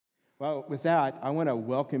Well, with that, I want to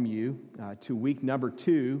welcome you to week number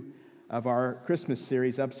 2 of our Christmas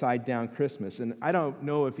series, Upside Down Christmas. And I don't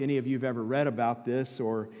know if any of you have ever read about this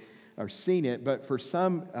or seen it, but for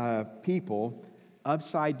some people,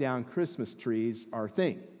 upside down Christmas trees are a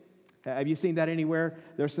thing. Have you seen that anywhere?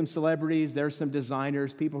 There's some celebrities, there's some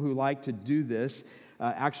designers, people who like to do this.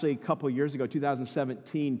 Actually, a couple years ago,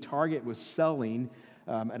 2017, Target was selling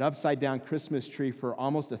an upside down Christmas tree for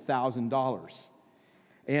almost $1,000.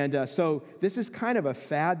 And so this is kind of a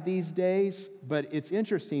fad these days, but it's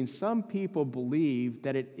interesting. Some people believe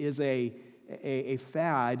that it is a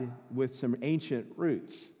fad with some ancient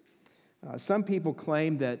roots. Some people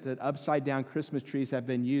claim that upside-down Christmas trees have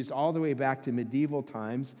been used all the way back to medieval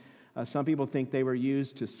times. Some people think they were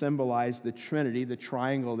used to symbolize the Trinity, the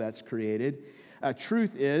triangle that's created.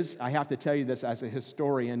 Truth is, I have to tell you this as a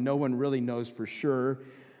historian, no one really knows for sure,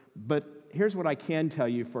 but here's what I can tell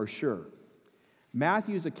you for sure.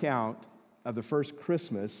 Matthew's account of the first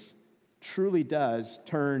Christmas truly does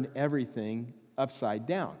turn everything upside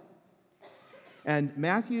down. And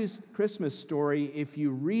Matthew's Christmas story, if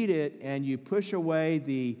you read it and you push away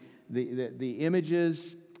the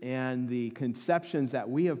images and the conceptions that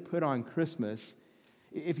we have put on Christmas,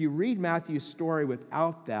 if you read Matthew's story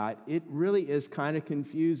without that, it really is kind of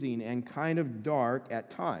confusing and kind of dark at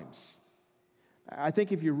times. I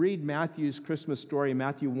think if you read Matthew's Christmas story,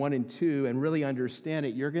 Matthew 1 and 2, and really understand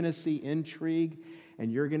it, you're going to see intrigue,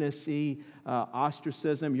 and you're going to see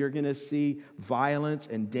ostracism, you're going to see violence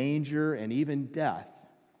and danger and even death.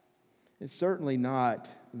 It's certainly not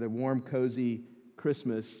the warm, cozy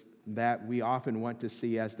Christmas that we often want to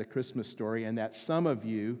see as the Christmas story, and that some of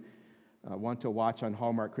you want to watch on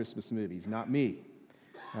Hallmark Christmas movies. Not me,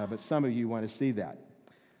 but some of you want to see that.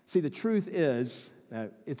 See, the truth is,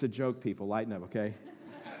 it's a joke, people. Lighten up, okay?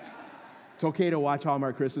 It's okay to watch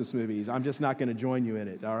Hallmark Christmas movies. I'm just not going to join you in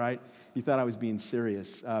it, all right? You thought I was being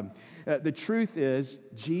serious. The truth is,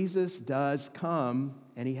 Jesus does come,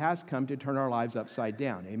 and he has come to turn our lives upside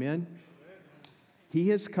down. Amen? He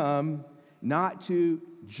has come not to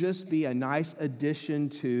just be a nice addition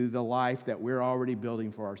to the life that we're already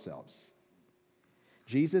building for ourselves.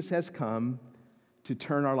 Jesus has come to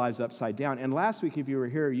turn our lives upside down. And last week, if you were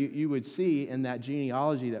here, you would see in that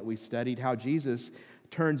genealogy that we studied how Jesus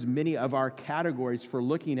turns many of our categories for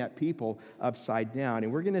looking at people upside down.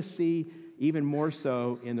 And we're going to see even more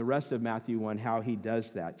so in the rest of Matthew 1 how he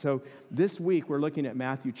does that. So this week, we're looking at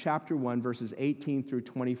Matthew chapter 1, verses 18 through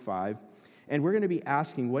 25. And we're going to be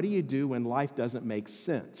asking, what do you do when life doesn't make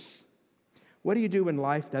sense? What do you do when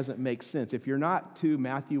life doesn't make sense? If you're not to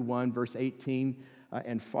Matthew 1, verse 18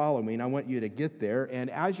 and following, I want you to get there. And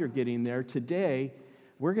as you're getting there, today,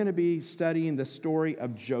 we're going to be studying the story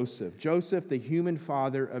of Joseph. Joseph, the human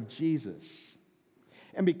father of Jesus.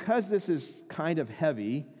 And because this is kind of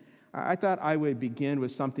heavy, I thought I would begin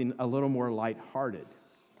with something a little more lighthearted.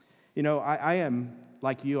 You know, I am,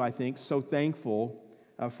 like you, I think, so thankful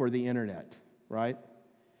for the internet, right?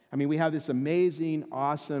 I mean, we have this amazing,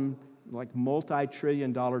 awesome, like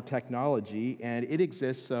multi-trillion-dollar technology, and it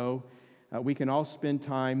exists so we can all spend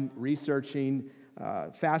time researching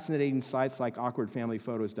fascinating sites like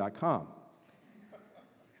awkwardfamilyphotos.com.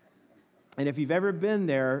 And if you've ever been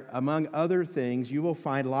there, among other things, you will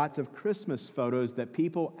find lots of Christmas photos that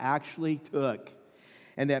people actually took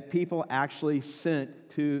and that people actually sent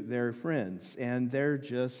to their friends, and they're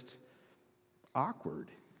just awkward.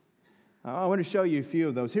 I want to show you a few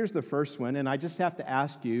of those. Here's the first one, and I just have to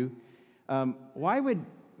ask you, why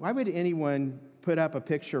would anyone put up a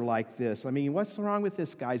picture like this? I mean, what's wrong with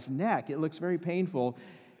this guy's neck? It looks very painful,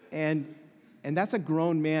 and that's a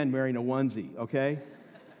grown man wearing a onesie, okay?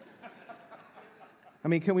 I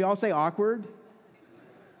mean, can we all say awkward?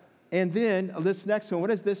 And then this next one, what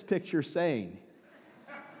is this picture saying?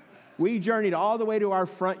 We journeyed all the way to our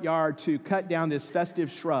front yard to cut down this festive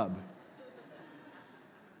shrub.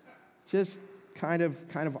 Just kind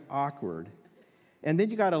of awkward. And then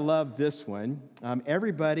you got to love this one.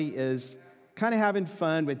 Everybody is kind of having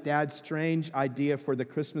fun with Dad's strange idea for the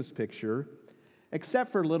Christmas picture,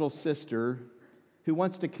 except for little sister who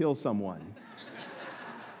wants to kill someone.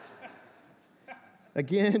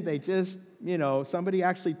 Again, they just, somebody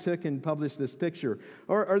actually took and published this picture.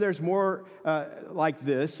 Or there's more like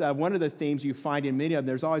this. One of the themes you find in many of them,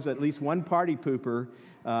 there's always at least one party pooper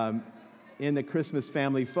in the Christmas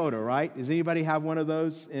family photo, right? Does anybody have one of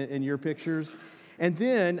those in your pictures? And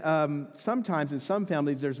then sometimes in some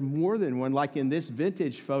families, there's more than one, like in this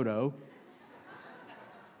vintage photo.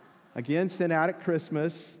 Again, sent out at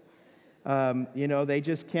Christmas. They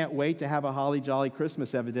just can't wait to have a holly jolly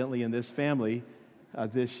Christmas, evidently, in this family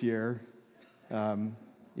this year.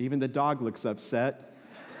 Even the dog looks upset.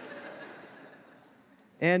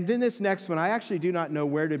 And then this next one, I actually do not know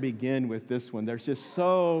where to begin with this one. There's just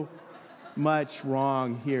so much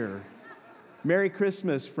wrong here. Merry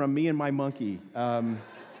Christmas from me and my monkey.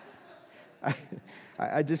 I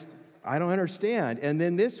don't understand. And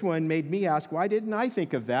then this one made me ask, why didn't I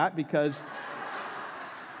think of that? Because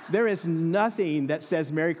there is nothing that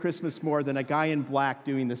says Merry Christmas more than a guy in black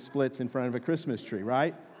doing the splits in front of a Christmas tree,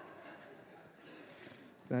 right?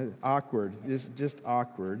 Awkward. It's just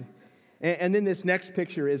awkward. And then this next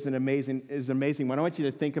picture is an amazing one. I want you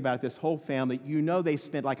to think about this whole family. You know they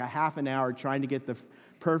spent like a half an hour trying to get the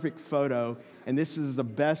perfect photo, and this is the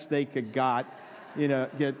best they could got.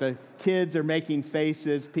 Get the kids are making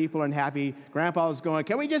faces, people are unhappy. Grandpa's going,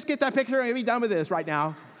 can we just get that picture and be done with this right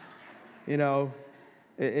now?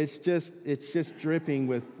 It's just dripping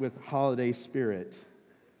with holiday spirit.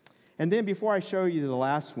 And then before I show you the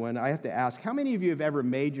last one, I have to ask, how many of you have ever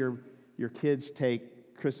made your kids take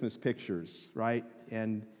Christmas pictures, right?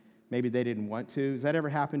 And maybe they didn't want to. Has that ever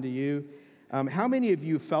happened to you? How many of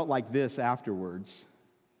you felt like this afterwards?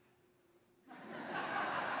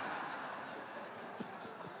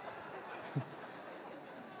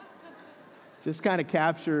 Just kind of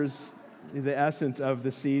captures the essence of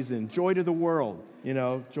the season. Joy to the world,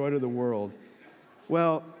 joy to the world.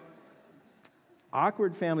 Well,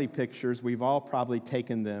 awkward family pictures, we've all probably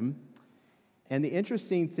taken them. And the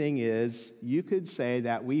interesting thing is, you could say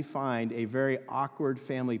that we find a very awkward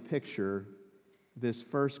family picture this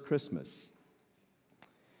first Christmas.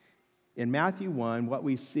 In Matthew 1, what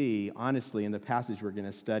we see, honestly, in the passage we're going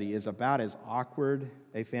to study is about as awkward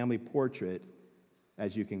a family portrait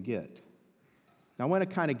as you can get. Now, I want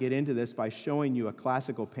to kind of get into this by showing you a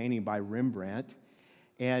classical painting by Rembrandt.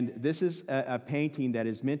 And this is a painting that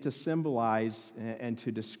is meant to symbolize and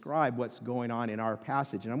to describe what's going on in our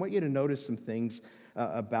passage. And I want you to notice some things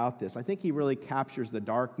about this. I think he really captures the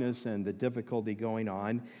darkness and the difficulty going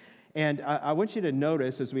on. And I want you to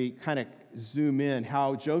notice, as we kind of zoom in,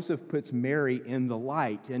 how Joseph puts Mary in the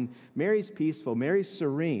light. And Mary's peaceful, Mary's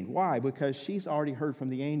serene. Why? Because she's already heard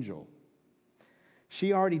from the angel.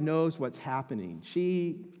 She already knows what's happening.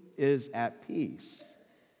 She is at peace.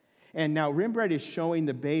 And now Rembrandt is showing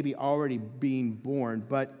the baby already being born,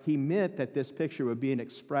 but he meant that this picture would be an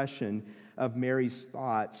expression of Mary's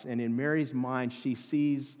thoughts. And in Mary's mind, she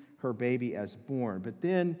sees her baby as born. But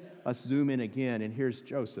then let's zoom in again, and here's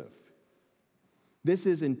Joseph. This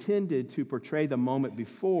is intended to portray the moment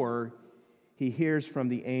before he hears from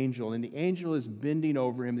the angel. And the angel is bending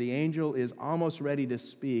over him. The angel is almost ready to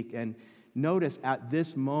speak. And notice at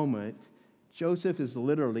this moment, Joseph is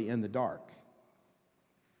literally in the dark.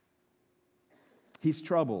 He's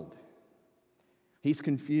troubled. He's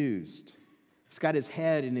confused. He's got his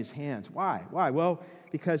head in his hands. Why? Well,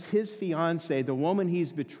 because his fiancée, the woman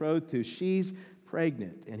he's betrothed to, she's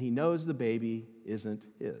pregnant, and he knows the baby isn't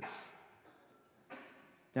his.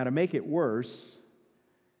 Now, to make it worse,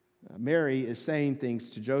 Mary is saying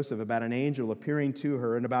things to Joseph about an angel appearing to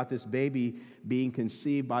her and about this baby being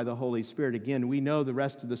conceived by the Holy Spirit. Again, we know the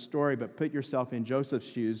rest of the story, but put yourself in Joseph's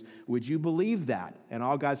shoes. Would you believe that? And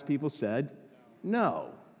all God's people said,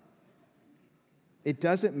 no. It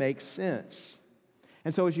doesn't make sense.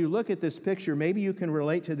 And so as you look at this picture, maybe you can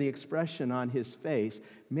relate to the expression on his face.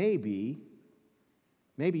 Maybe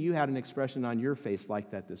you had an expression on your face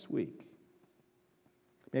like that this week.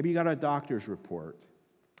 Maybe you got a doctor's report,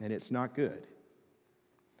 and it's not good.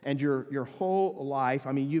 And your whole life,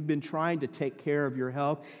 you've been trying to take care of your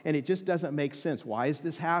health, and it just doesn't make sense. Why is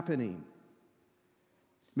this happening?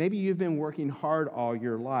 Maybe you've been working hard all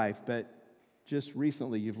your life, but just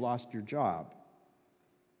recently you've lost your job.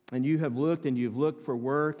 And you have looked and you've looked for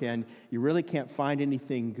work, and you really can't find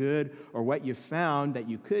anything good, or what you found that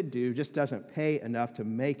you could do just doesn't pay enough to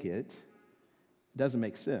make it. It doesn't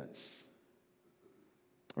make sense.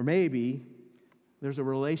 Or maybe there's a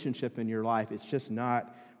relationship in your life, it's just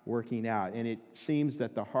not working out. And it seems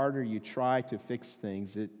that the harder you try to fix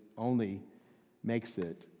things, it only makes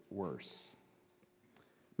it worse.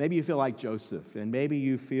 Maybe you feel like Joseph, and maybe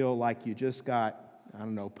you feel like you just got,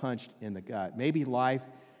 punched in the gut. Maybe life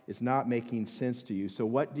is not making sense to you. So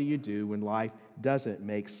what do you do when life doesn't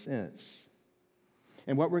make sense?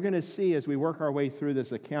 And what we're going to see as we work our way through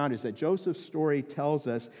this account is that Joseph's story tells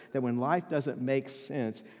us that when life doesn't make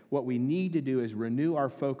sense, what we need to do is renew our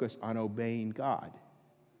focus on obeying God.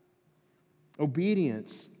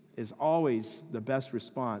 Obedience is always the best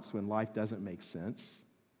response when life doesn't make sense.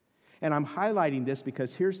 And I'm highlighting this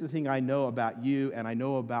because here's the thing I know about you and I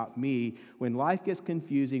know about me. When life gets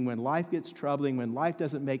confusing, when life gets troubling, when life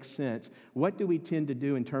doesn't make sense, what do we tend to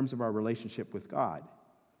do in terms of our relationship with God?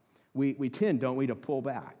 We tend, don't we, to pull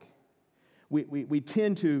back. We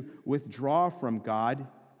tend to withdraw from God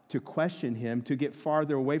to question him, to get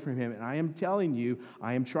farther away from him. And I am telling you,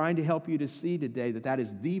 I am trying to help you to see today that that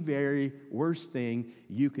is the very worst thing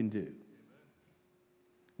you can do.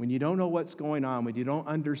 When you don't know what's going on, when you don't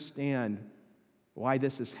understand why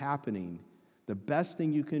this is happening, the best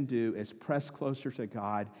thing you can do is press closer to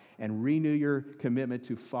God and renew your commitment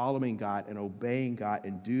to following God and obeying God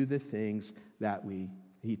and do the things that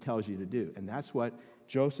He tells you to do. And that's what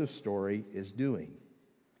Joseph's story is doing.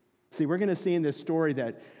 See, we're going to see in this story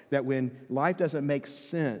that when life doesn't make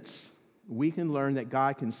sense, we can learn that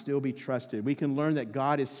God can still be trusted. We can learn that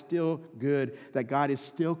God is still good, that God is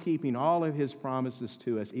still keeping all of His promises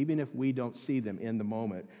to us, even if we don't see them in the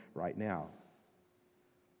moment right now.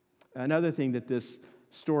 Another thing that this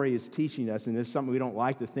story is teaching us, and this is something we don't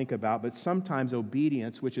like to think about, but sometimes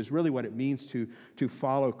obedience, which is really what it means to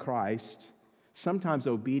follow Christ, sometimes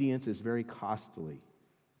obedience is very costly.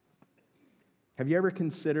 Have you ever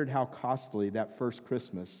considered how costly that first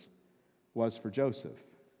Christmas was for Joseph?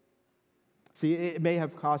 See, it may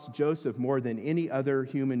have cost Joseph more than any other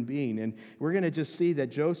human being. And we're going to just see that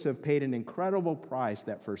Joseph paid an incredible price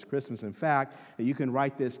that first Christmas. In fact, you can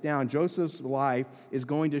write this down. Joseph's life is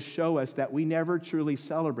going to show us that we never truly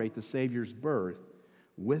celebrate the Savior's birth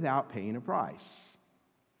without paying a price.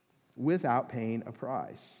 Without paying a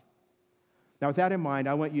price. Now, with that in mind,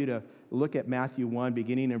 I want you to look at Matthew 1,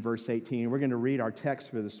 beginning in verse 18. We're going to read our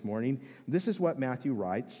text for this morning. This is what Matthew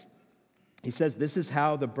writes. He says, "This is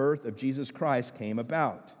how the birth of Jesus Christ came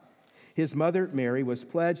about. His mother, Mary, was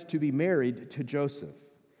pledged to be married to Joseph.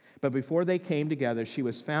 But before they came together, she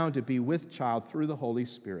was found to be with child through the Holy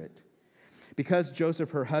Spirit. Because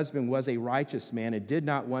Joseph, her husband, was a righteous man and did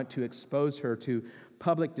not want to expose her to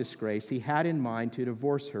public disgrace, he had in mind to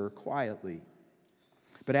divorce her quietly.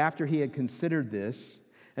 But after he had considered this,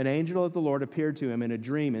 an angel of the Lord appeared to him in a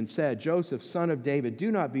dream and said, 'Joseph, son of David,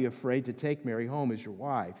 do not be afraid to take Mary home as your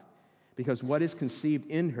wife, because what is conceived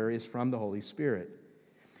in her is from the Holy Spirit.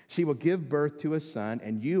 She will give birth to a son,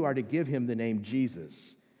 and you are to give him the name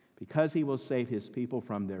Jesus, because he will save his people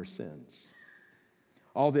from their sins.'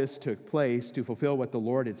 All this took place to fulfill what the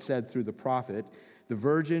Lord had said through the prophet, 'The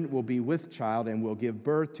virgin will be with child and will give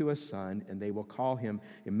birth to a son, and they will call him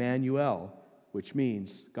Emmanuel,' which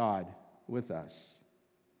means God with us.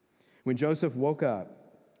 When Joseph woke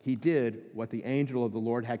up, he did what the angel of the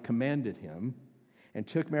Lord had commanded him and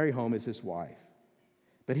took Mary home as his wife.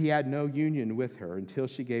 But he had no union with her until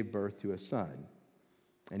she gave birth to a son,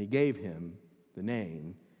 and he gave him the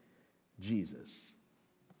name Jesus."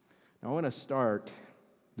 Now, I want to start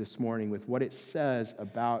this morning with what it says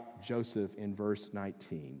about Joseph in verse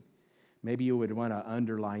 19. Maybe you would want to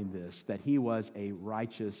underline this, that he was a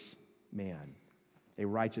righteous man. A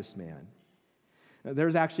righteous man. Now,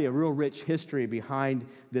 there's actually a real rich history behind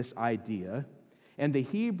this idea. And the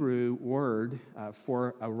Hebrew word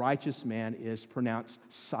for a righteous man is pronounced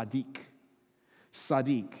Sadiq.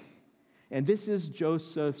 Sadiq. And this is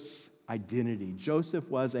Joseph's identity. Joseph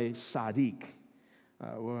was a Sadiq.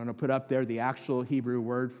 We're going to put up there the actual Hebrew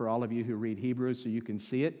word for all of you who read Hebrew so you can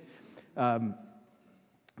see it.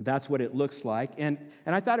 That's what it looks like. And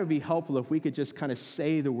I thought it would be helpful if we could just kind of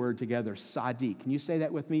say the word together, Sadiq. Can you say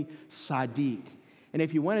that with me? Sadiq. And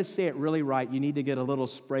if you want to say it really right, you need to get a little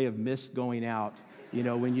spray of mist going out. You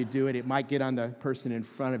know, when you do it, it might get on the person in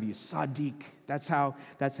front of you. Sadiq. That's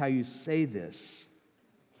how you say this.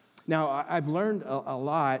 Now, I've learned a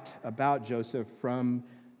lot about Joseph from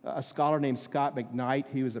a scholar named Scott McKnight.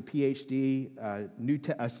 He was a PhD,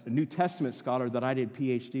 New Testament scholar that I did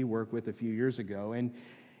PhD work with a few years ago. And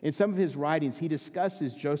in some of his writings, he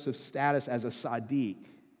discusses Joseph's status as a Sadiq.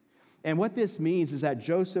 And what this means is that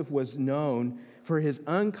Joseph was known for his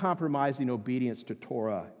uncompromising obedience to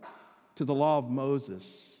Torah, to the law of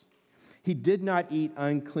Moses. He did not eat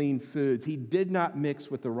unclean foods. He did not mix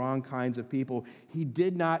with the wrong kinds of people. He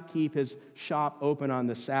did not keep his shop open on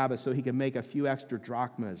the Sabbath so he could make a few extra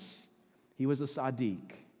drachmas. He was a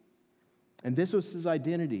Sadiq. And this was his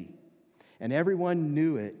identity. And everyone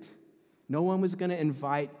knew it. No one was going to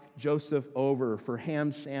invite Joseph over for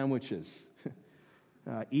ham sandwiches,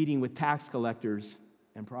 eating with tax collectors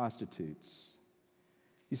and prostitutes.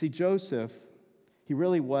 You see, Joseph, he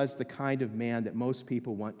really was the kind of man that most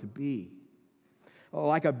people want to be.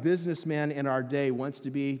 Like a businessman in our day wants to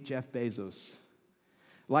be Jeff Bezos.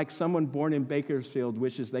 Like someone born in Bakersfield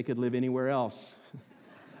wishes they could live anywhere else.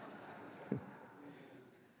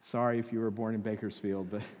 Sorry if you were born in Bakersfield,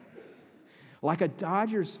 but like a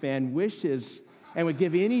Dodgers fan wishes and would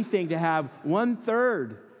give anything to have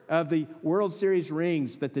 1/3 of the World Series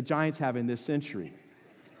rings that the Giants have in this century.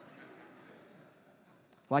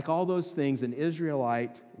 Like all those things, an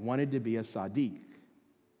Israelite wanted to be a Sadiq.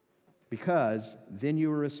 because then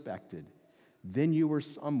you were respected. Then you were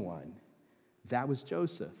someone. That was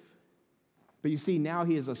Joseph. But you see, now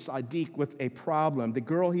he is a Sadiq with a problem. The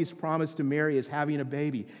girl he's promised to marry is having a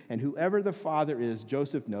baby. And whoever the father is,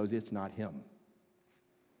 Joseph knows it's not him.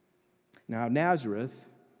 Now, Nazareth,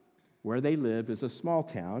 where they lived, is a small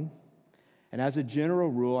town. And as a general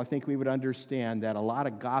rule, I think we would understand that a lot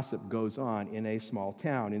of gossip goes on in a small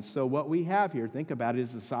town. And so what we have here, think about it,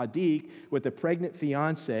 is a Sadiq with a pregnant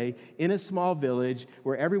fiancée in a small village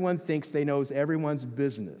where everyone thinks they know everyone's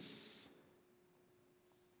business.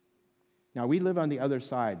 Now, we live on the other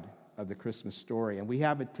side of the Christmas story, and we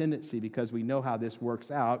have a tendency, because we know how this works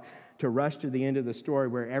out, to rush to the end of the story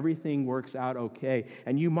where everything works out okay.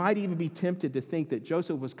 And you might even be tempted to think that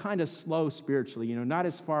Joseph was kind of slow spiritually, not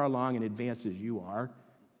as far along in advance as you are.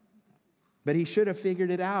 But he should have figured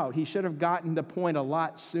it out. He should have gotten the point a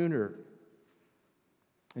lot sooner.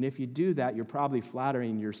 And if you do that, you're probably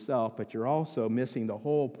flattering yourself, but you're also missing the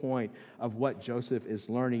whole point of what Joseph is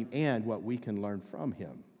learning and what we can learn from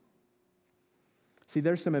him. See,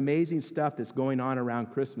 there's some amazing stuff that's going on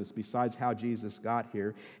around Christmas besides how Jesus got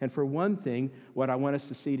here. And for one thing, what I want us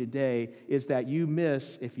to see today is that you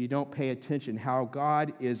miss, if you don't pay attention, how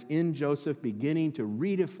God is in Joseph beginning to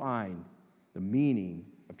redefine the meaning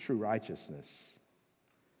of true righteousness.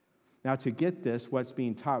 Now, to get this, what's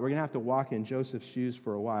being taught, we're going to have to walk in Joseph's shoes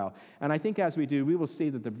for a while. And I think as we do, we will see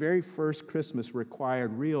that the very first Christmas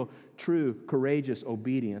required real, true, courageous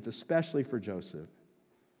obedience, especially for Joseph.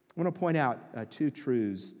 I want to point out two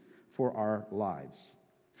truths for our lives.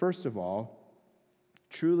 First of all,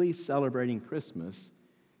 truly celebrating Christmas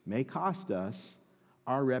may cost us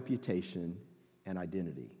our reputation and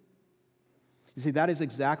identity. You see, that is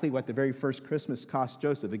exactly what the very first Christmas cost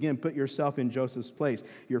Joseph. Again, put yourself in Joseph's place.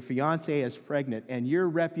 Your fiancée is pregnant, and your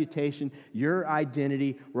reputation, your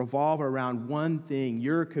identity revolve around one thing,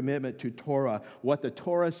 your commitment to Torah. What the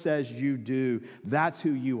Torah says you do, that's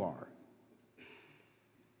who you are.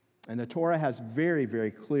 And the Torah has very,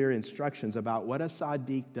 very clear instructions about what a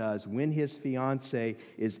Sadiq does when his fiancée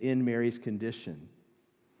is in Mary's condition.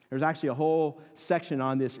 There's actually a whole section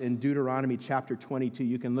on this in Deuteronomy chapter 22.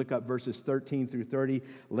 You can look up verses 13 through 30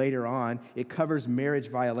 later on. It covers marriage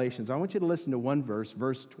violations. I want you to listen to one verse,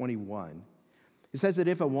 verse 21. It says that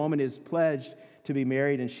if a woman is pledged to be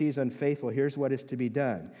married and she's unfaithful, here's what is to be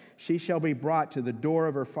done. She shall be brought to the door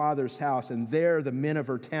of her father's house, and there the men of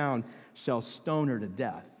her town shall stone her to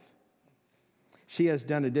death. She has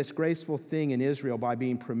done a disgraceful thing in Israel by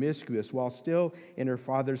being promiscuous while still in her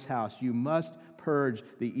father's house. You must purge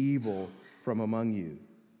the evil from among you.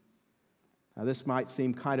 Now, this might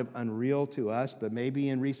seem kind of unreal to us, but maybe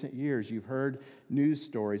in recent years you've heard news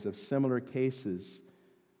stories of similar cases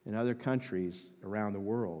in other countries around the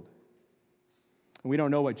world. We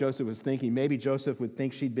don't know what Joseph was thinking. Maybe Joseph would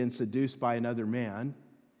think she'd been seduced by another man.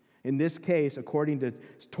 In this case, according to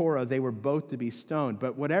Torah, they were both to be stoned.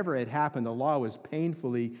 But whatever had happened, the law was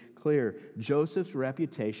painfully clear. Joseph's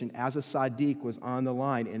reputation as a Sadiq was on the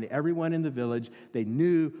line, and everyone in the village, they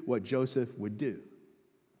knew what Joseph would do.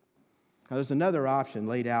 Now, there's another option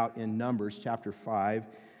laid out in Numbers chapter 5,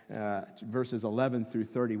 verses 11 through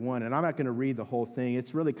 31, and I'm not going to read the whole thing.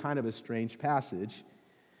 It's really kind of a strange passage.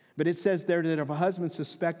 But it says there that if a husband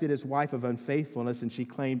suspected his wife of unfaithfulness and she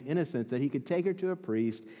claimed innocence, that he could take her to a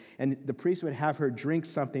priest, and the priest would have her drink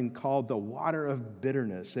something called the water of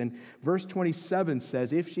bitterness. And verse 27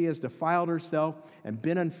 says, if she has defiled herself and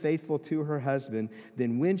been unfaithful to her husband,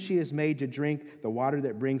 then when she is made to drink the water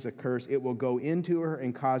that brings a curse, it will go into her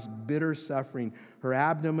and cause bitter suffering. Her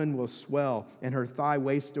abdomen will swell and her thigh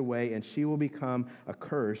waste away, and she will become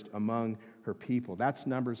accursed among her people. That's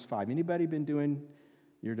Numbers 5. Anybody been doing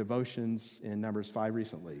your devotions in Numbers 5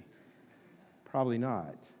 recently? Probably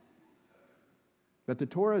not. But the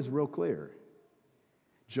Torah is real clear.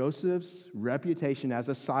 Joseph's reputation as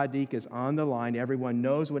a Sadiq is on the line. Everyone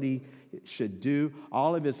knows what he should do.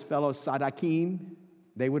 All of his fellow Sadakim,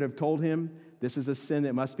 they would have told him this is a sin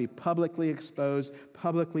that must be publicly exposed,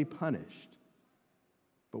 publicly punished.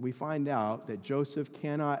 But we find out that Joseph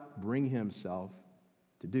cannot bring himself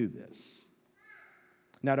to do this.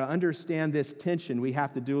 Now, to understand this tension, we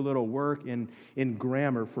have to do a little work in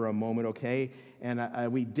grammar for a moment, okay?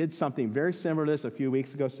 And we did something very similar to this a few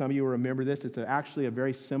weeks ago. Some of you will remember this. It's actually a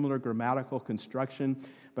very similar grammatical construction,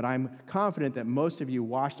 but I'm confident that most of you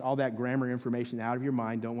washed all that grammar information out of your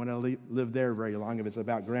mind. Don't want to live there very long if it's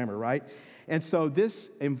about grammar, right? And so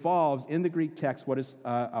this involves, in the Greek text, what is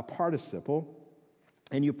a participle.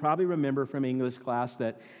 And you probably remember from English class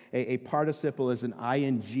that a participle is an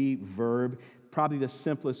ing verb. probably the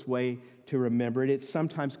simplest way to remember it. It's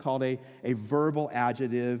sometimes called a verbal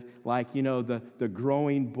adjective, like, the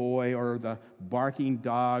growing boy or the barking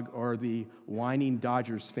dog or the whining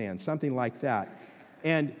Dodgers fan, something like that.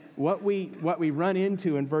 And what we run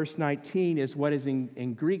into in verse 19 is what is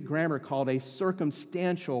in Greek grammar called a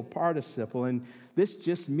circumstantial participle. And this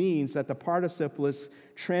just means that the participle is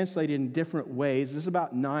translated in different ways. There's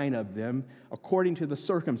about 9 of them according to the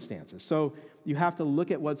circumstances. So you have to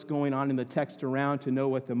look at what's going on in the text around to know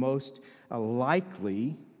what the most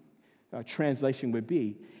likely translation would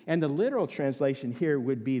be. And the literal translation here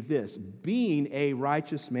would be this: being a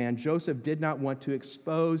righteous man, Joseph did not want to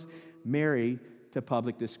expose Mary to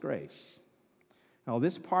public disgrace. Now,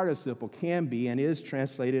 this participle can be and is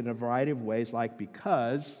translated in a variety of ways, like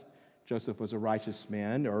because Joseph was a righteous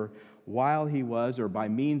man, or while he was, or by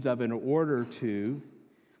means of, in order to.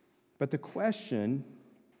 But the question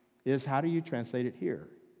is, how do you translate it here?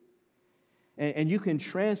 And you can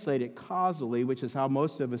translate it causally, which is how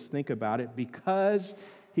most of us think about it. Because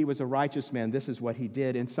he was a righteous man, this is what he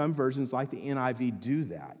did. And some versions, like the NIV, do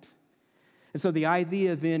that. And so the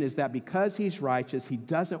idea then is that because he's righteous, he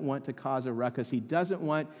doesn't want to cause a ruckus. He doesn't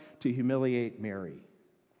want to humiliate Mary.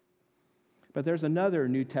 But there's another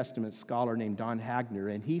New Testament scholar named Don Hagner,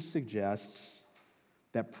 and he suggests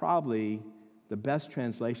that probably the best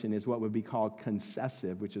translation is what would be called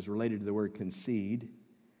concessive, which is related to the word concede,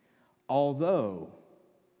 although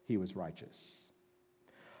he was righteous.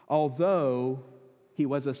 Although he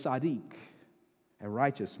was a tzaddik, a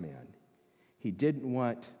righteous man, he didn't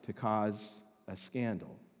want to cause a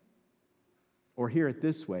scandal. Or hear it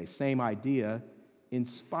this way, same idea, in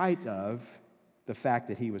spite of the fact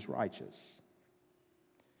that he was righteous.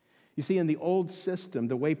 You see, in the old system,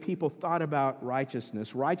 the way people thought about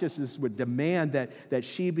righteousness would demand that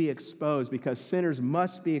she be exposed because sinners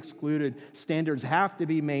must be excluded, standards have to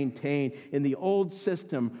be maintained. In the old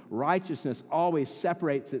system, righteousness always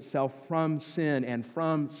separates itself from sin and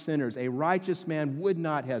from sinners. A righteous man would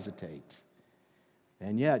not hesitate.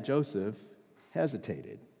 And yet, Joseph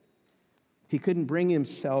hesitated. He couldn't bring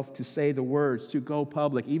himself to say the words, to go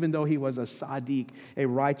public, even though he was a tzaddik, a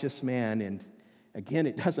righteous man. And again,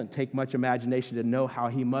 it doesn't take much imagination to know how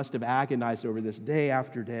he must have agonized over this day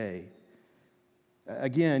after day.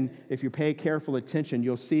 Again, if you pay careful attention,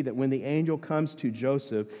 you'll see that when the angel comes to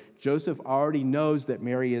Joseph, Joseph already knows that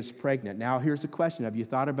Mary is pregnant. Now, here's a question. Have you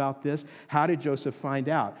thought about this? How did Joseph find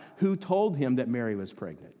out? Who told him that Mary was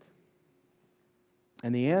pregnant?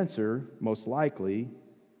 And the answer, most likely,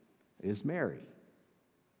 is Mary.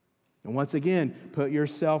 And once again, put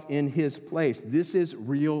yourself in his place. This is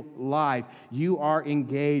real life. You are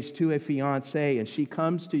engaged to a fiancé, and she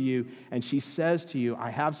comes to you and she says to you, I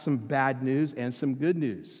have some bad news and some good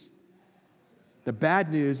news. The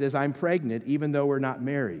bad news is I'm pregnant, even though we're not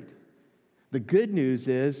married. The good news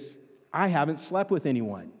is I haven't slept with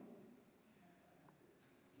anyone.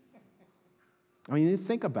 I mean,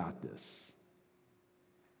 think about this.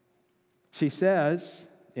 She says,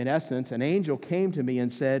 in essence, an angel came to me and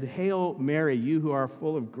said, Hail Mary, you who are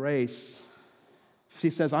full of grace. She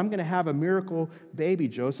says, I'm going to have a miracle baby,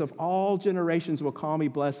 Joseph. All generations will call me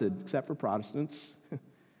blessed, except for Protestants.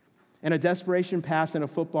 And a desperation pass in a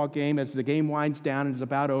football game, as the game winds down and is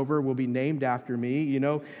about over, will be named after me.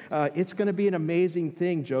 It's going to be an amazing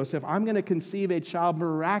thing, Joseph. I'm going to conceive a child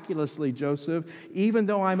miraculously, Joseph, even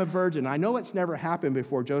though I'm a virgin. I know it's never happened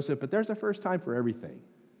before, Joseph, but there's a first time for everything.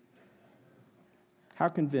 How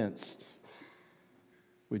convinced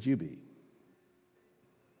would you be?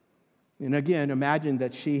 And again, imagine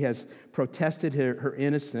that she has protested her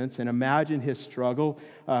innocence, and imagine his struggle.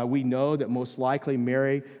 We know that most likely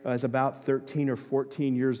Mary is about 13 or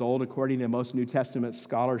 14 years old, according to most New Testament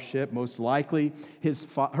scholarship. Most likely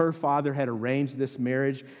her father had arranged this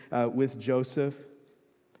marriage with Joseph.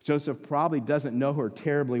 Joseph probably doesn't know her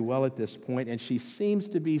terribly well at this point, and she seems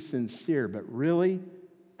to be sincere, but really,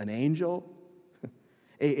 an angel?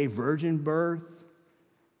 A virgin birth?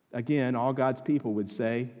 Again, all God's people would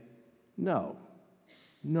say, no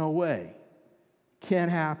way,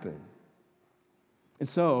 can't happen. And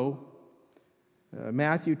so,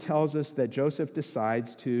 Matthew tells us that Joseph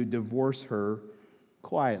decides to divorce her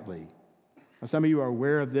quietly. Now, some of you are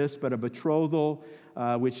aware of this, but a betrothal,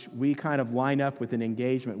 which we kind of line up with an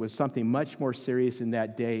engagement, was something much more serious in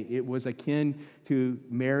that day. It was akin to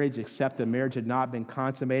marriage, except the marriage had not been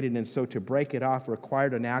consummated, and so to break it off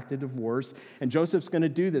required an act of divorce. And Joseph's going to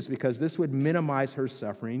do this because this would minimize her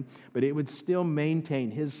suffering, but it would still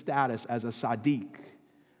maintain his status as a tzaddik,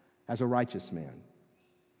 as a righteous man.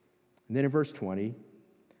 And then in verse 20,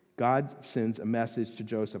 God sends a message to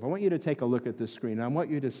Joseph. I want you to take a look at this screen. And I want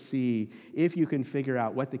you to see if you can figure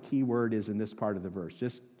out what the key word is in this part of the verse.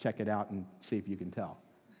 Just check it out and see if you can tell.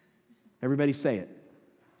 Everybody say it.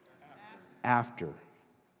 After.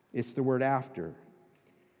 It's the word after.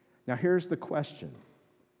 Now here's the question.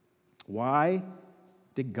 Why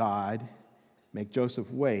did God make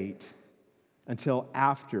Joseph wait until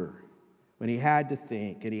after, when he had to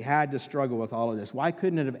think and he had to struggle with all of this? Why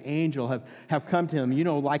couldn't an angel have come to him,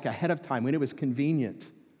 like ahead of time when it was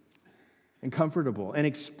convenient and comfortable, and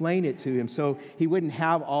explain it to him so he wouldn't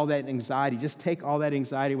have all that anxiety, just take all that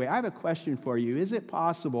anxiety away? I have a question for you. Is it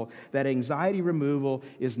possible that anxiety removal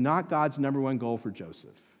is not God's number one goal for Joseph?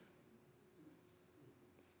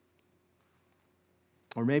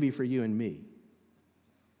 Or maybe for you and me.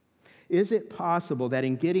 Is it possible that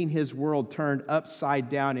in getting his world turned upside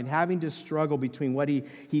down and having to struggle between what he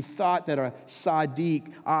thought that a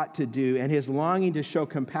Sadiq ought to do and his longing to show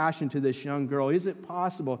compassion to this young girl, is it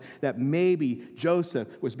possible that maybe Joseph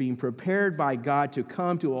was being prepared by God to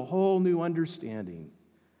come to a whole new understanding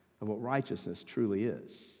of what righteousness truly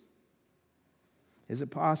is? Is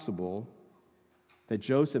it possible that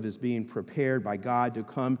Joseph is being prepared by God to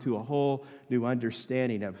come to a whole new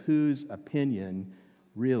understanding of whose opinion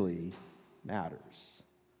really matters?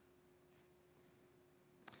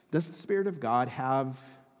 Does the Spirit of God have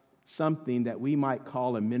something that we might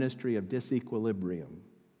call a ministry of disequilibrium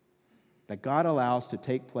that God allows to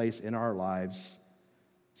take place in our lives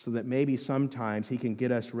so that maybe sometimes He can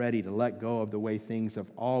get us ready to let go of the way things have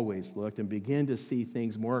always looked and begin to see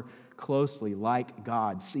things more closely like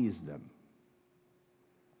God sees them?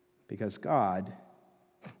 Because God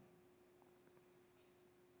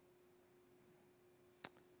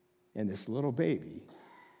and this little baby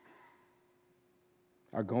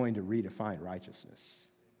are going to redefine righteousness.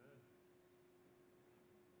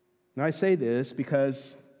 Now, I say this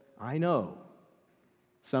because I know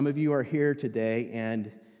some of you are here today and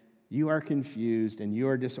you are confused and you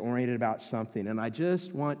are disoriented about something, and I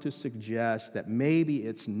just want to suggest that maybe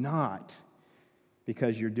it's not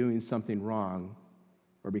because you're doing something wrong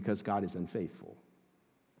or because God is unfaithful.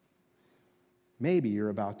 Maybe you're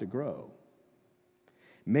about to grow.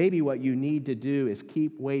 Maybe what you need to do is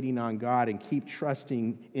keep waiting on God and keep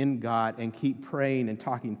trusting in God and keep praying and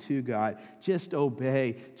talking to God. Just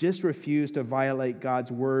obey. Just refuse to violate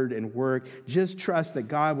God's word and work. Just trust that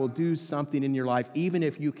God will do something in your life even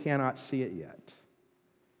if you cannot see it yet.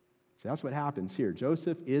 So that's what happens here.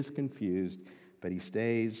 Joseph is confused, but he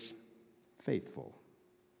stays faithful.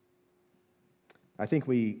 I think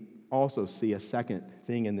we also see a second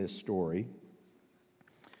thing in this story.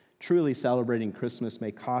 Truly celebrating Christmas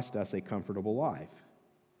may cost us a comfortable life.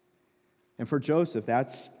 And for Joseph,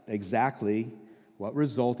 that's exactly what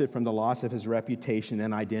resulted from the loss of his reputation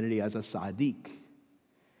and identity as a Sadiq.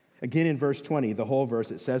 Again, in verse 20, the whole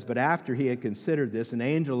verse, it says, "But after he had considered this, an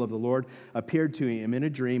angel of the Lord appeared to him in a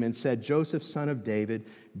dream and said, 'Joseph, son of David,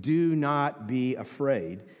 do not be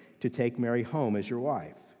afraid to take Mary home as your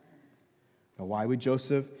wife.'" Now, why would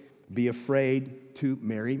Joseph be afraid to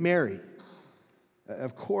marry Mary?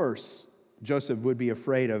 Of course, Joseph would be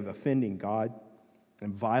afraid of offending God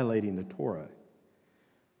and violating the Torah.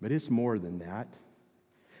 But it's more than that.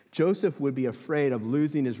 Joseph would be afraid of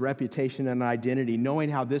losing his reputation and identity, knowing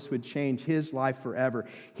how this would change his life forever.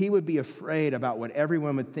 He would be afraid about what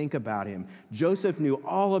everyone would think about him. Joseph knew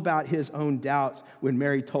all about his own doubts when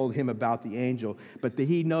Mary told him about the angel, but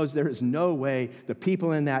he knows there is no way the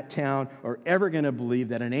people in that town are ever going to believe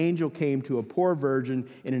that an angel came to a poor virgin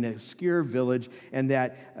in an obscure village and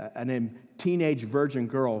that a teenage virgin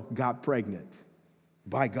girl got pregnant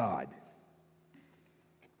by God.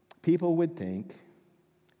 People would think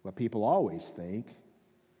what people always think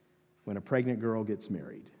when a pregnant girl gets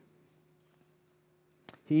married.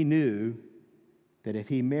 He knew that if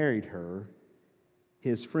he married her,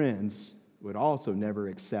 his friends would also never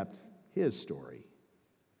accept his story.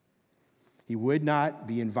 He would not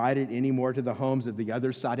be invited anymore to the homes of the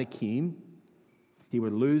other Sadiqim. He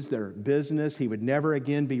would lose their business. He would never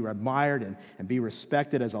again be admired and be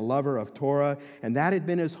respected as a lover of Torah. And that had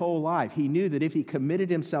been his whole life. He knew that if he committed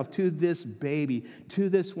himself to this baby, to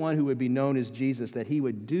this one who would be known as Jesus, that he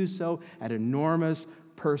would do so at enormous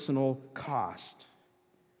personal cost.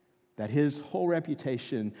 That his whole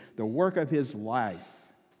reputation, the work of his life,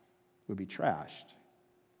 would be trashed.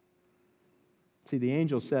 See, the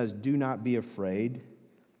angel says, "Do not be afraid."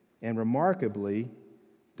 And remarkably,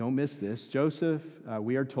 don't miss this, Joseph,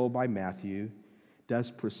 we are told by Matthew, does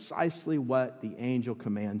precisely what the angel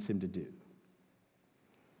commands him to do.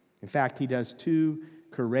 In fact, he does two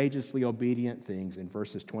courageously obedient things in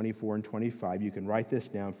verses 24 and 25. You can write this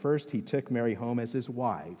down. First, he took Mary home as his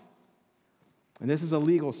wife. And this is a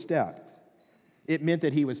legal step. It meant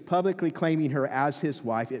that he was publicly claiming her as his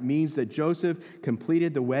wife. It means that Joseph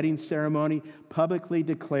completed the wedding ceremony, publicly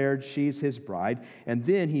declared she's his bride, and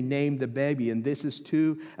then he named the baby. And this is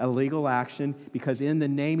too a legal action because in the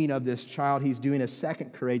naming of this child, he's doing a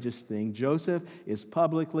second courageous thing. Joseph is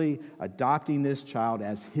publicly adopting this child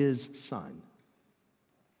as his son.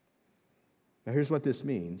 Now, here's what this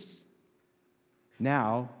means.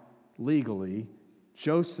 Now, legally,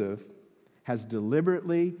 Joseph has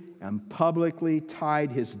deliberately and publicly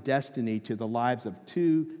tied his destiny to the lives of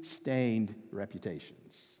two stained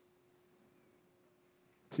reputations.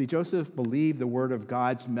 See, Joseph believed the word of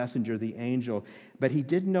God's messenger, the angel, but he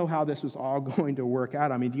didn't know how this was all going to work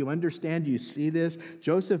out. I mean, do you understand? Do you see this?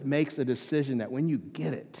 Joseph makes a decision that when you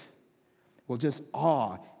get it, will just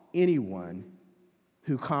awe anyone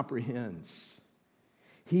who comprehends.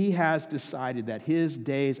 He has decided that his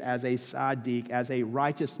days as a tzaddik, as a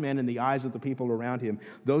righteous man in the eyes of the people around him,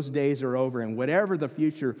 those days are over, and whatever the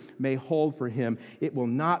future may hold for him, it will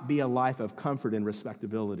not be a life of comfort and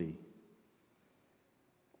respectability.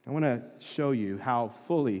 I want to show you how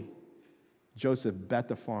fully Joseph bet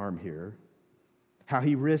the farm here, how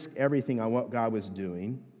he risked everything on what God was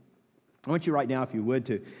doing. I want you right now, if you would,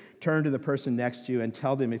 to turn to the person next to you and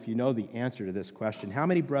tell them if you know the answer to this question. How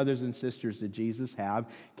many brothers and sisters did Jesus have?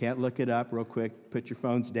 Can't look it up real quick. Put your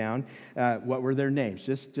phones down. What were their names?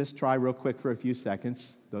 Just try real quick for a few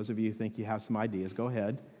seconds. Those of you who think you have some ideas, go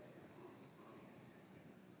ahead.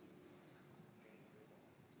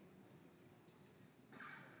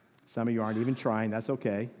 Some of you aren't even trying. That's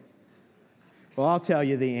okay. Well, I'll tell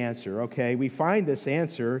you the answer, okay? We find this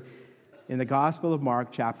answer in the Gospel of Mark,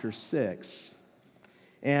 chapter 6.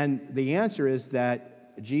 And the answer is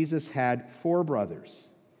that Jesus had 4 brothers.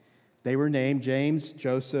 They were named James,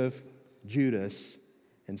 Joseph, Judas,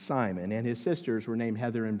 and Simon. And his sisters were named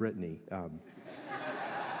Heather and Brittany.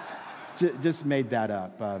 Just made that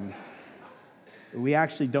up. We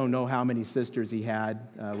actually don't know how many sisters he had,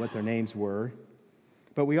 what their names were.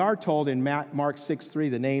 But we are told in Mark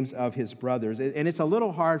 6:3 the names of his brothers. And it's a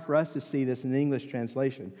little hard for us to see this in the English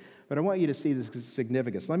translation. But I want you to see the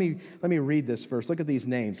significance. Let me read this first. Look at these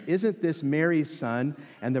names. Isn't this Mary's son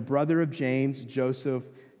and the brother of James, Joseph,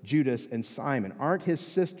 Judas, and Simon? Aren't his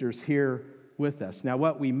sisters here with us? Now,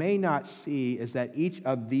 what we may not see is that each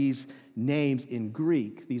of these names in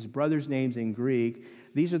Greek, these brothers' names in Greek,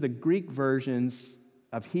 these are the Greek versions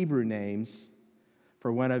of Hebrew names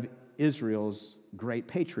for one of Israel's great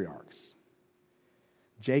patriarchs.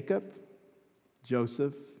 Jacob,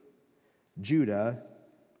 Joseph, Judah,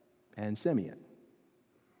 and Simeon.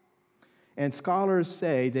 And scholars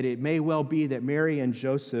say that it may well be that Mary and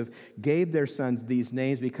Joseph gave their sons these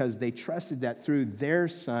names because they trusted that through their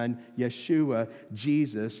son, Yeshua,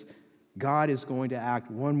 Jesus, God is going to act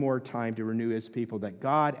one more time to renew his people, that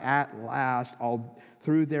God at last,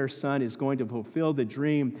 through their son, is going to fulfill the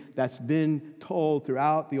dream that's been told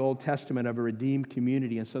throughout the Old Testament of a redeemed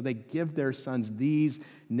community. And so they give their sons these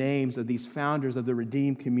names of these founders of the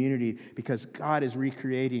redeemed community because God is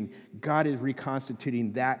recreating, God is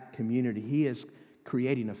reconstituting that community. He is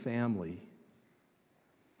creating a family.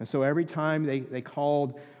 And so every time they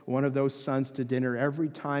called one of those sons to dinner, every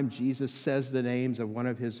time Jesus says the names of one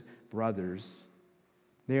of his brothers,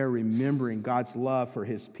 they are remembering God's love for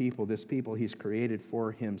his people, this people he's created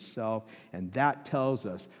for himself. And that tells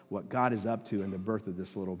us what God is up to in the birth of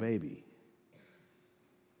this little baby.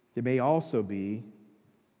 It may also be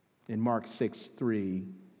in Mark 6:3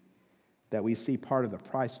 that we see part of the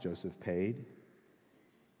price Joseph paid.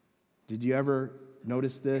 Did you ever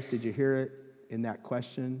notice this? Did you hear it in that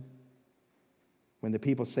question? When the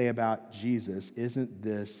people say about Jesus, isn't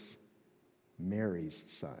this Mary's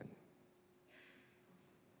son?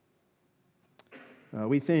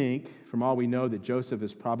 We think, from all we know, that Joseph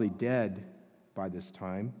is probably dead by this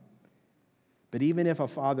time. But even if a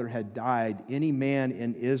father had died, any man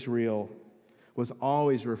in Israel was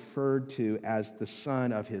always referred to as the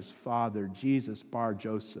son of his father, Jesus bar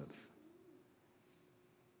Joseph.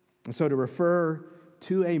 And so to refer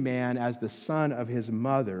to a man as the son of his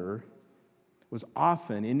mother was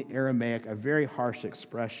often, in Aramaic, a very harsh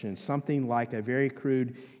expression, something like a very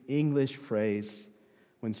crude English phrase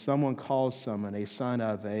when someone calls someone a son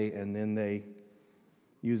of a, and then they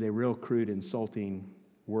use a real crude, insulting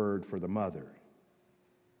word for the mother.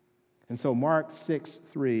 And so Mark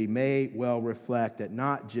 6:3 may well reflect that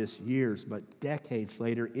not just years, but decades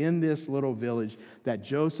later in this little village, that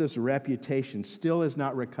Joseph's reputation still is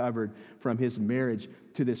not recovered from his marriage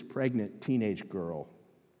to this pregnant teenage girl.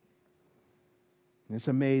 It's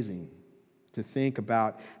amazing to think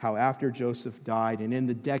about how after Joseph died and in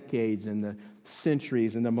the decades and the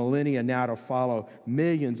centuries and the millennia now to follow,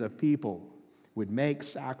 millions of people would make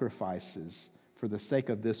sacrifices for the sake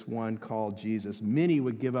of this one called Jesus. Many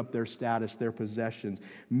would give up their status, their possessions.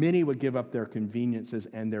 Many would give up their conveniences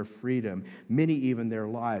and their freedom. Many even their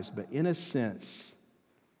lives. But in a sense,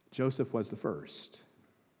 Joseph was the first.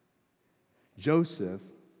 Joseph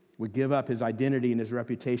would give up his identity and his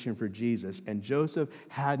reputation for Jesus, and Joseph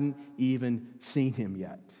hadn't even seen him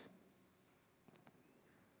yet.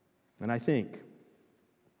 And I think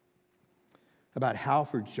about how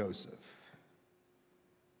for Joseph,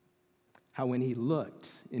 how when he looked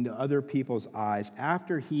into other people's eyes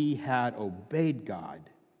after he had obeyed God,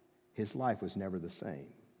 his life was never the same.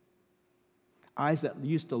 Eyes that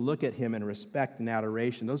used to look at him in respect and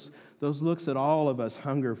adoration, those looks that all of us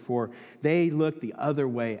hunger for, they looked the other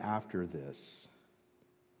way after this.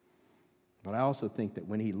 But I also think that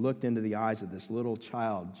when he looked into the eyes of this little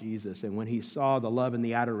child, Jesus, and when he saw the love and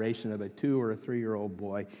the adoration of a 2 or a 3-year-old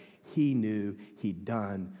boy, he knew he'd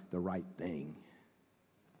done the right thing.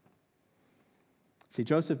 See,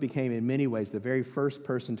 Joseph became in many ways the very first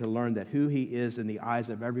person to learn that who he is in the eyes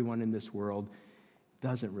of everyone in this world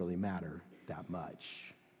doesn't really matter that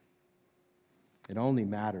much. It only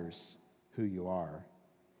matters who you are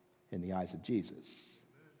in the eyes of Jesus.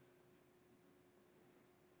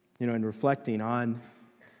 You know, in reflecting on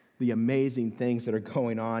the amazing things that are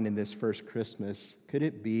going on in this first Christmas, could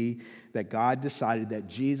it be that God decided that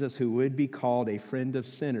Jesus, who would be called a friend of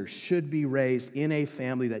sinners, should be raised in a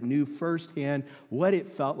family that knew firsthand what it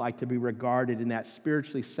felt like to be regarded in that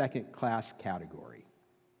spiritually second-class category?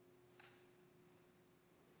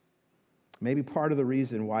 Maybe part of the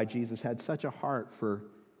reason why Jesus had such a heart for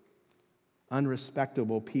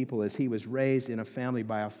unrespectable people is he was raised in a family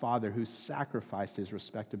by a father who sacrificed his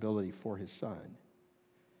respectability for his son.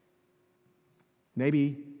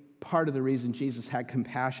 Maybe part of the reason Jesus had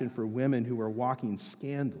compassion for women who were walking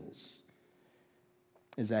scandals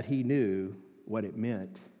is that he knew what it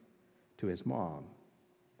meant to his mom.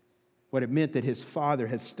 What it meant that his father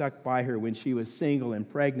had stuck by her when she was single and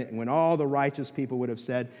pregnant, and when all the righteous people would have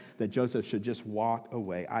said that Joseph should just walk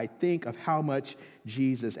away. I think of how much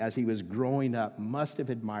Jesus, as he was growing up, must have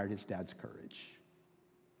admired his dad's courage.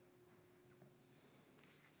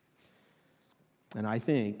 And I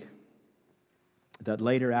think that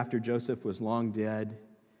later, after Joseph was long dead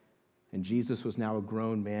and Jesus was now a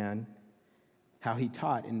grown man, how he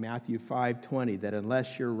taught in Matthew 5:20 that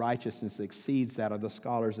unless your righteousness exceeds that of the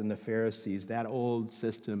scholars and the Pharisees, that old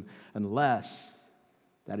system, unless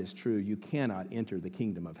that is true, you cannot enter the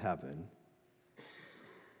kingdom of heaven.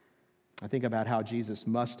 I think about how Jesus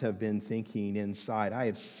must have been thinking inside, I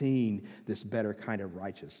have seen this better kind of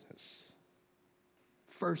righteousness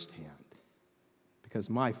firsthand, because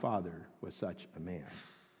my father was such a man.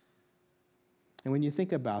 And when you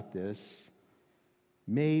think about this,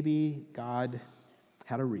 maybe God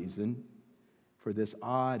had a reason for this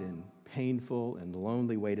odd and painful and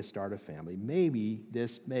lonely way to start a family. Maybe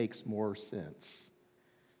this makes more sense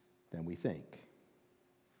than we think.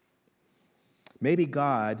 Maybe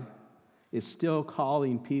God is still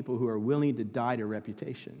calling people who are willing to die to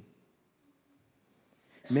reputation.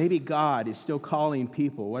 Maybe God is still calling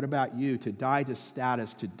people, what about you, to die to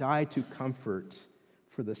status, to die to comfort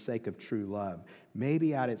for the sake of true love.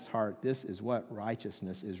 Maybe at its heart, this is what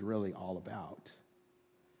righteousness is really all about.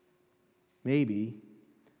 Maybe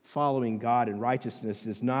following God in righteousness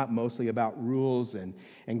is not mostly about rules and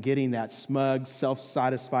getting that smug,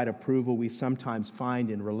 self-satisfied approval we sometimes find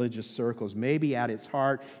in religious circles. Maybe at its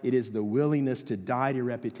heart, it is the willingness to die to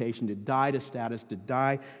reputation, to die to status, to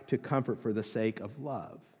die to comfort for the sake of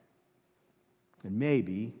love. And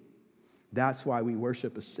maybe that's why we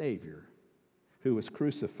worship a Savior who was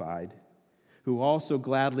crucified, who also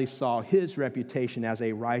gladly saw his reputation as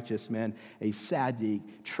a righteous man, a tzaddik,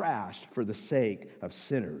 trashed for the sake of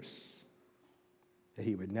sinners, that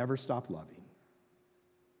he would never stop loving.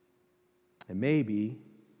 And maybe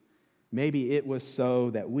it was so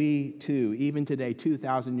that we too, even today,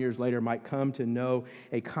 2,000 years later, might come to know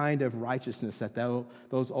a kind of righteousness that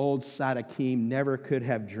those old tzaddikim never could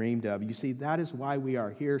have dreamed of. You see, that is why we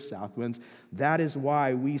are here, Southwinds. That is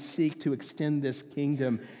why we seek to extend this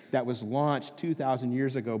kingdom that was launched 2,000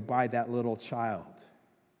 years ago by that little child.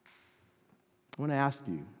 I want to ask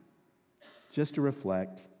you just to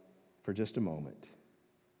reflect for just a moment.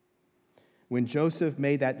 When Joseph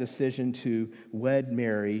made that decision to wed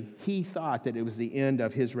Mary, he thought that it was the end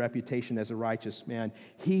of his reputation as a righteous man.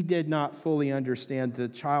 He did not fully understand the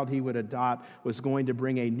child he would adopt was going to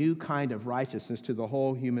bring a new kind of righteousness to the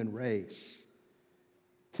whole human race.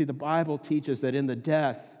 See, the Bible teaches that in the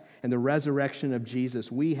death and the resurrection of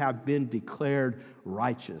Jesus, we have been declared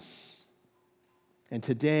righteous. And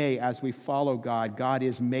today, as we follow God, God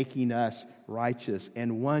is making us righteous.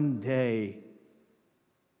 And one day,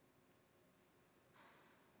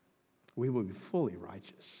 we will be fully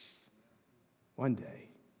righteous. One day.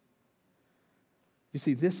 You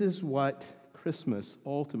see, this is what Christmas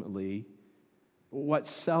ultimately, what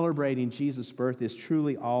celebrating Jesus' birth is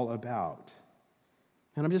truly all about.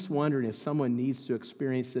 And I'm just wondering if someone needs to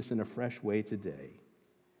experience this in a fresh way today.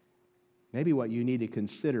 Maybe what you need to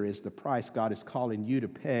consider is the price God is calling you to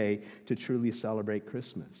pay to truly celebrate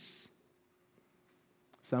Christmas.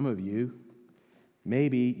 Some of you,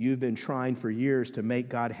 maybe you've been trying for years to make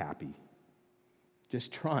God happy.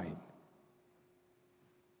 Just trying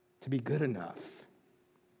to be good enough.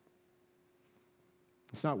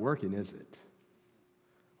 It's not working, is it?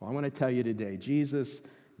 Well, I want to tell you today, Jesus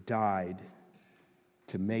died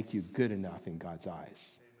to make you good enough in God's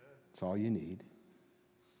eyes. That's all you need.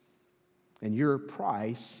 And your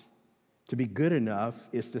price to be good enough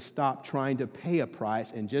is to stop trying to pay a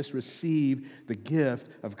price and just receive the gift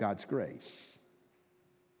of God's grace.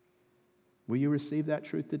 Will you receive that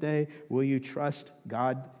truth today? Will you trust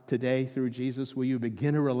God today through Jesus? Will you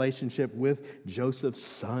begin a relationship with Joseph's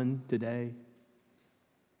son today?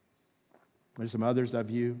 There's some others of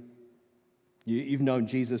you. You've known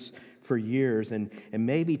Jesus for years, and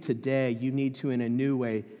maybe today you need to, in a new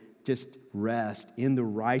way, just rest in the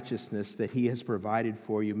righteousness that he has provided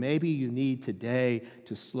for you. Maybe you need today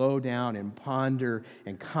to slow down and ponder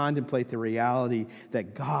and contemplate the reality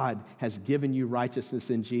that God has given you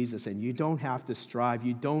righteousness in Jesus, and you don't have to strive,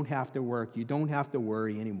 you don't have to work, you don't have to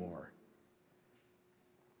worry anymore.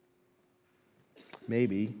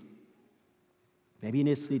 Maybe you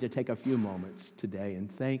just need to take a few moments today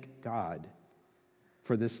and thank God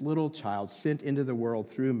for this little child sent into the world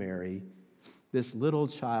through Mary, this little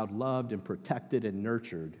child loved and protected and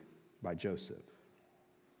nurtured by Joseph.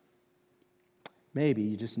 Maybe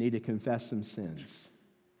you just need to confess some sins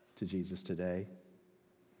to Jesus today.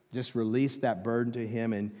 Just release that burden to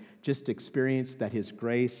him and just experience that his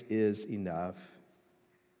grace is enough.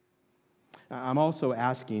 I'm also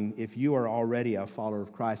asking if you are already a follower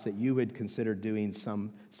of Christ that you would consider doing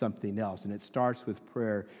something else. And it starts with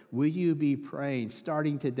prayer. Will you be praying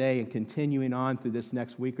starting today and continuing on through this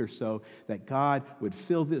next week or so that God would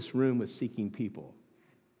fill this room with seeking people?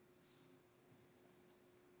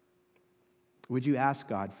 Would you ask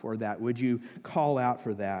God for that? Would you call out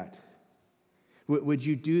for that? Would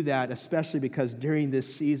you do that, especially because during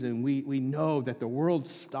this season we know that the world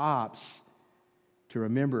stops to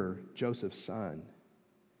remember Joseph's son.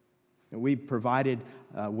 And we've provided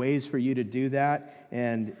ways for you to do that,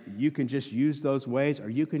 and you can just use those ways, or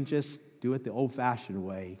you can just do it the old-fashioned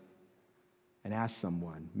way and ask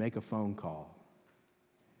someone, make a phone call.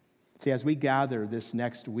 See, as we gather this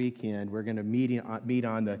next weekend, we're going to meet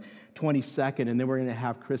on the 22nd, and then we're going to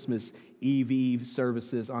have Christmas Eve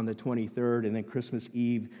services on the 23rd, and then Christmas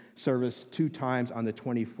Eve service 2 times on the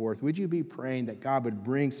 24th. Would you be praying that God would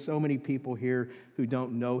bring so many people here who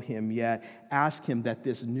don't know him yet? Ask him that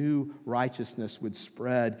this new righteousness would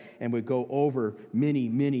spread and would go over many,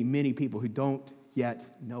 many, many people who don't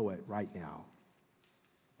yet know it right now.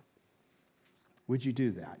 Would you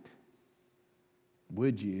do that?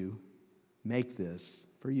 Would you make this,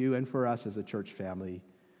 for you and for us as a church family,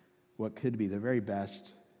 what could be the very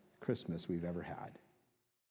best Christmas we've ever had?